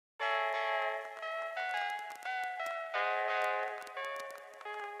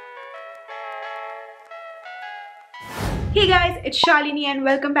Hey guys, it's Shalini and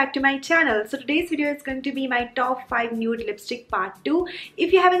welcome back to my channel. So today's video is going to be my top 5 nude lipstick part 2.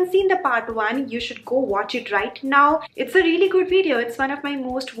 If you haven't seen the part 1, you should go watch it right now. It's a really good video. It's one of my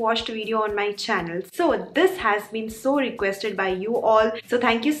most watched video on my channel. So this has been so requested by you all. So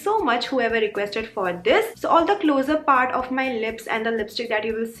thank you so much whoever requested for this. So all the close-up part of my lips and the lipstick that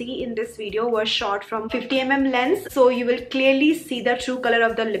you will see in this video were shot from 50mm lens. So you will clearly see the true color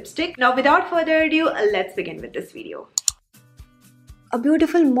of the lipstick. Now without further ado, let's begin with this video. A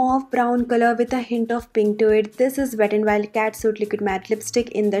beautiful mauve brown color with a hint of pink to it. This is Wet n Wild Catsuit Liquid Matte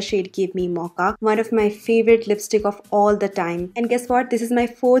Lipstick in the shade Give Me Mocha. One of my favorite lipstick of all the time. And guess what? This is my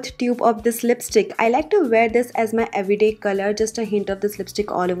 4th tube of this lipstick. I like to wear this as my everyday color. Just a hint of this lipstick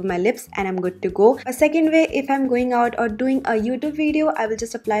all over my lips and I'm good to go. A second way, if I'm going out or doing a YouTube video, I will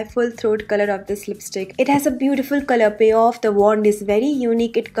just apply full throat color of this lipstick. It has a beautiful color payoff. The wand is very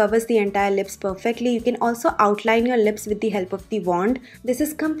unique. It covers the entire lips perfectly. You can also outline your lips with the help of the wand. This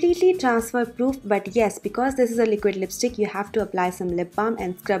is completely transfer proof, but yes, because this is a liquid lipstick, you have to apply some lip balm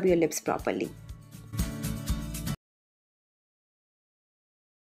and scrub your lips properly.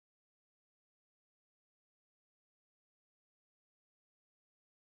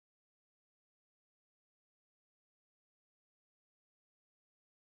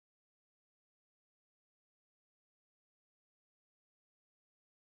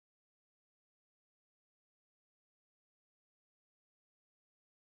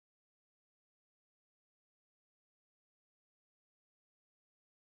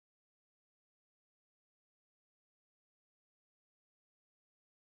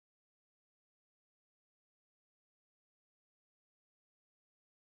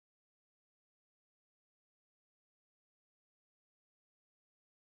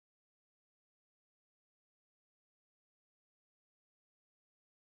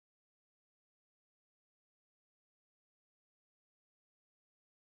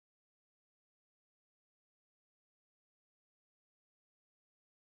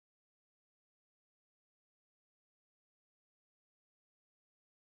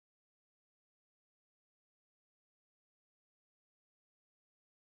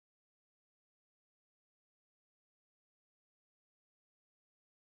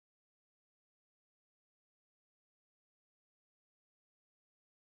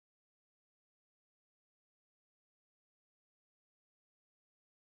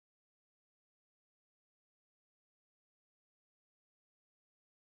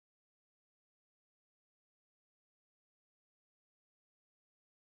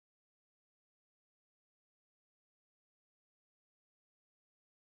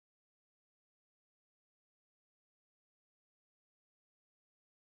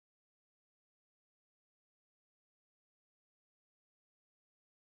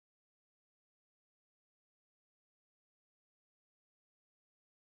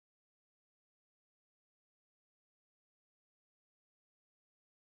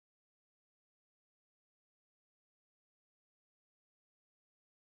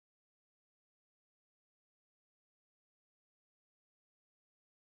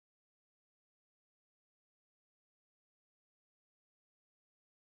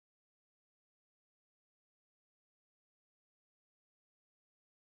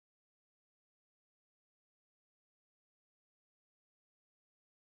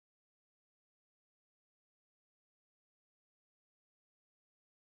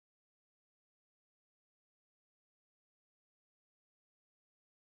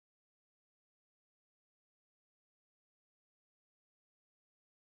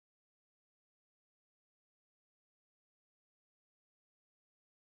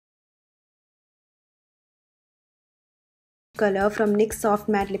 Color from NYX Soft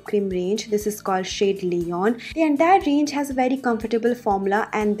Matte Lip Cream range. This is called shade Leon. The entire range has a very comfortable formula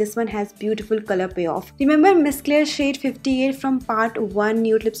and this one has beautiful color payoff. Remember Miss Claire's shade 58 from part 1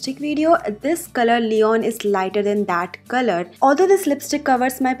 nude lipstick video? This color Leon is lighter than that color. Although this lipstick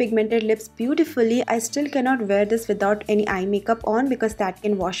covers my pigmented lips beautifully, I still cannot wear this without any eye makeup on because that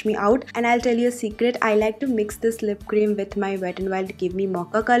can wash me out. And I'll tell you a secret, I like to mix this lip cream with my Wet n Wild Give Me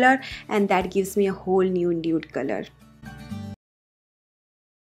Mocha color and that gives me a whole new nude color.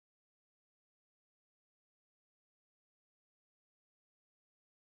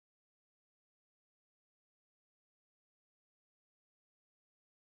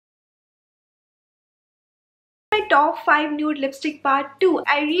 My top 5 nude lipstick part 2.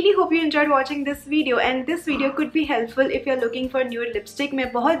 I really hope you enjoyed watching this video and this video could be helpful if you're looking for nude lipstick.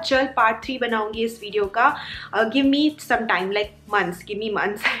 मैं बहुत जल्द part 3 बनाऊंगी इस video का. Give me some time, like months. Give me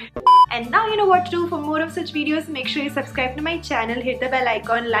months. And now you know what to do. For more of such videos, make sure you subscribe to my channel, hit the bell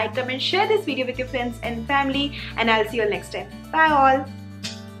icon, like, comment, share this video with your friends and family, and I'll see you all next time. Bye all.